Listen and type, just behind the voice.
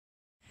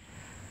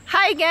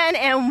Hi again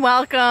and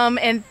welcome,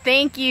 and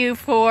thank you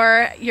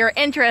for your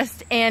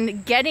interest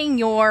in getting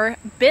your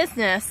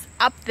business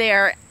up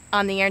there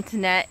on the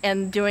internet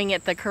and doing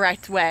it the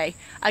correct way.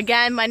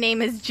 Again, my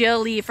name is Jill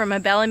Lee from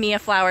Abelamia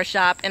Flower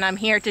Shop, and I'm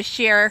here to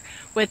share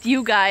with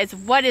you guys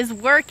what is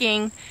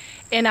working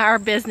in our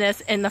business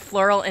in the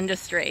floral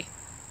industry.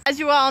 As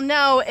you all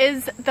know,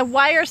 the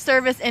wire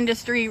service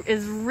industry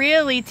is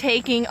really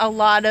taking a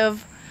lot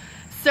of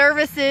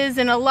services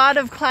and a lot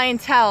of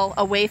clientele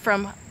away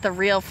from the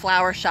real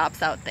flower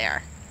shops out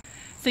there.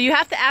 So you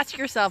have to ask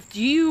yourself,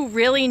 do you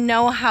really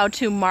know how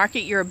to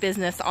market your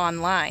business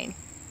online?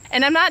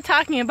 And I'm not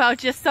talking about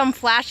just some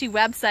flashy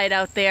website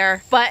out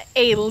there, but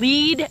a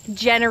lead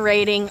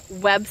generating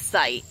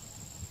website.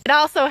 It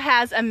also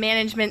has a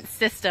management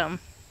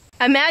system.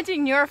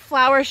 Imagine your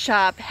flower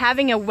shop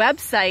having a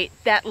website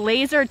that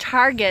laser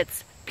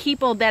targets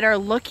people that are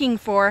looking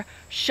for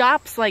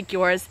shops like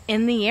yours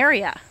in the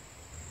area.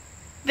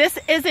 This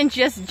isn't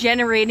just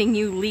generating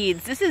you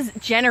leads, this is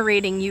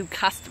generating you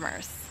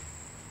customers.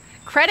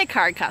 Credit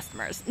card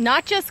customers,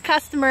 not just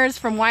customers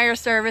from wire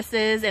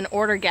services and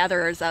order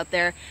gatherers out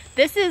there.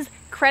 This is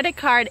credit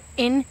card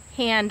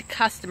in-hand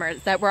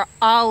customers that we're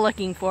all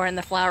looking for in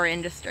the flower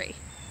industry.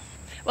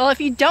 Well, if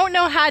you don't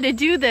know how to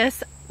do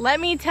this, let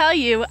me tell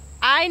you,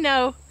 I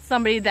know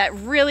somebody that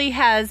really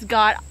has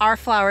got our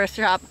flower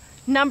shop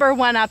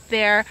 #1 up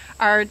there.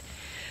 Our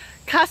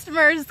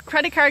customers,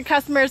 credit card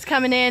customers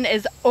coming in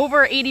is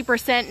over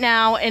 80%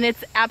 now, and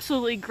it's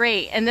absolutely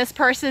great. And this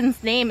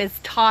person's name is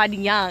Todd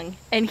Young,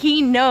 and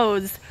he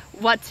knows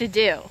what to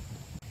do.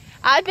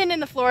 I've been in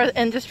the floral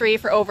industry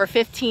for over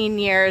 15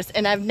 years,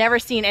 and I've never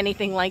seen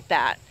anything like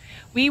that.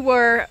 We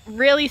were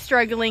really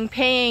struggling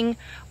paying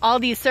all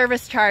these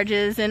service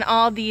charges and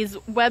all these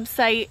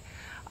website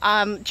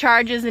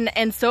charges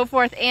and so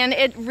forth, and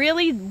it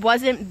really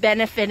wasn't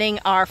benefiting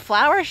our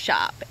flower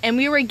shop, and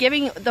we were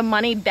giving the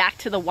money back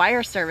to the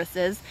wire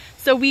services,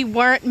 so we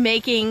weren't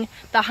making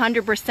the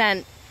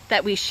 100%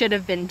 that we should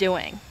have been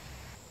doing.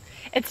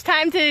 It's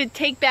time to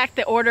take back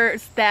the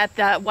orders that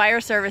the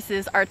wire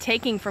services are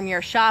taking from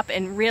your shop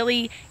and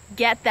really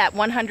get that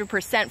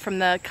 100% from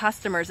the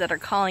customers that are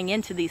calling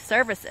into these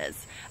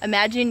services.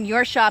 Imagine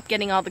your shop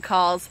getting all the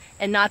calls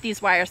and not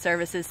these wire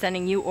services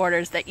sending you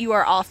orders that you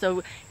are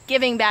also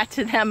giving back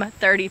to them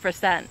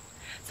 30%.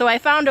 So I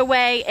found a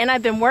way, and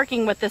I've been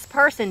working with this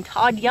person,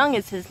 Todd Young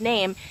is his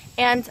name,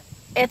 and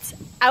it's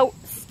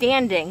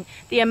outstanding.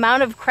 The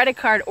amount of credit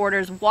card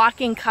orders,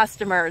 walking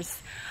customers,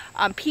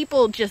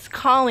 people just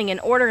calling and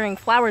ordering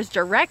flowers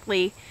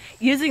directly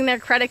using their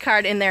credit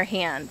card in their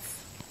hands.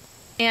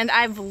 And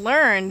I've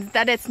learned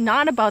that it's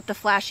not about the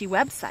flashy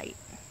website.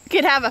 You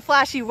could have a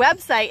flashy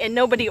website and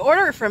nobody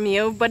order from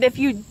you, but if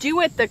you do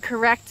it the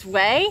correct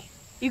way,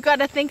 you got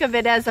to think of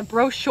it as a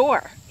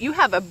brochure. You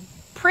have a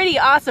pretty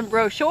awesome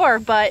brochure,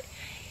 but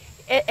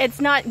it's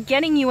not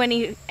getting you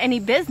any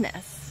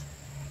business.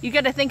 You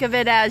got to think of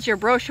it as your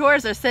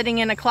brochures are sitting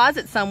in a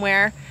closet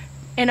somewhere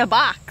in a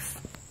box.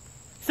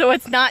 So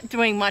it's not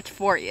doing much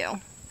for you.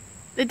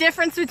 The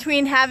difference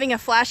between having a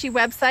flashy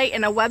website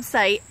and a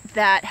website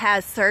that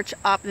has search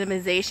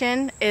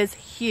optimization is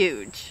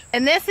huge.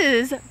 And this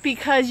is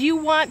because you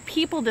want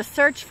people to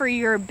search for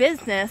your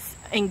business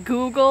in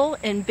Google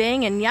and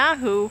Bing and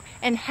Yahoo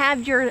and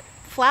have your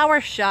flower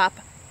shop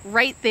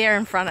right there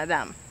in front of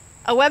them.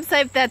 A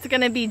website that's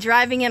going to be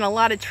driving in a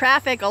lot of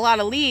traffic, a lot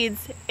of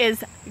leads,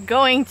 is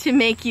going to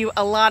make you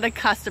a lot of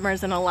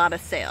customers and a lot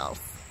of sales.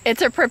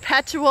 It's a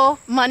perpetual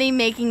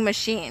money-making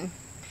machine.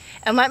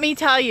 And let me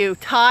tell you,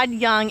 Todd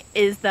Young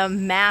is the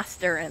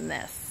master in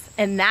this.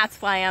 And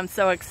that's why I'm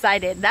so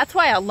excited. That's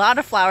why a lot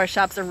of flower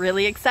shops are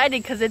really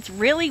excited, because it's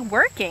really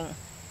working.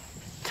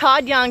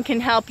 Todd Young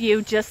can help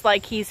you just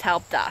like he's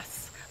helped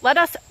us. Let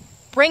us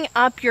bring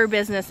up your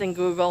business in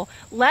Google.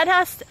 Let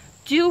us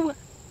do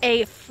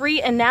a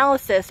free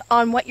analysis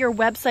on what your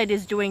website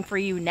is doing for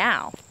you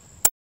now.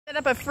 Set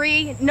up a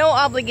free, no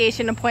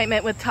obligation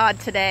appointment with Todd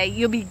today.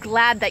 You'll be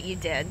glad that you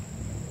did.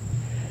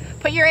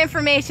 Put your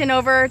information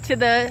over to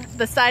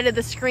the side of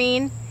the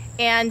screen,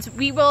 and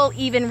we will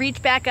even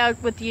reach back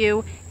out with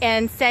you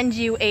and send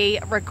you a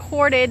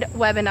recorded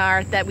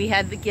webinar that we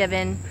have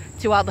given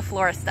to all the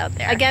florists out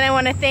there. Again, I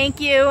want to thank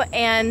you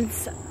and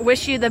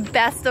wish you the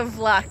best of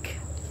luck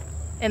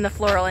in the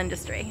floral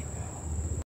industry.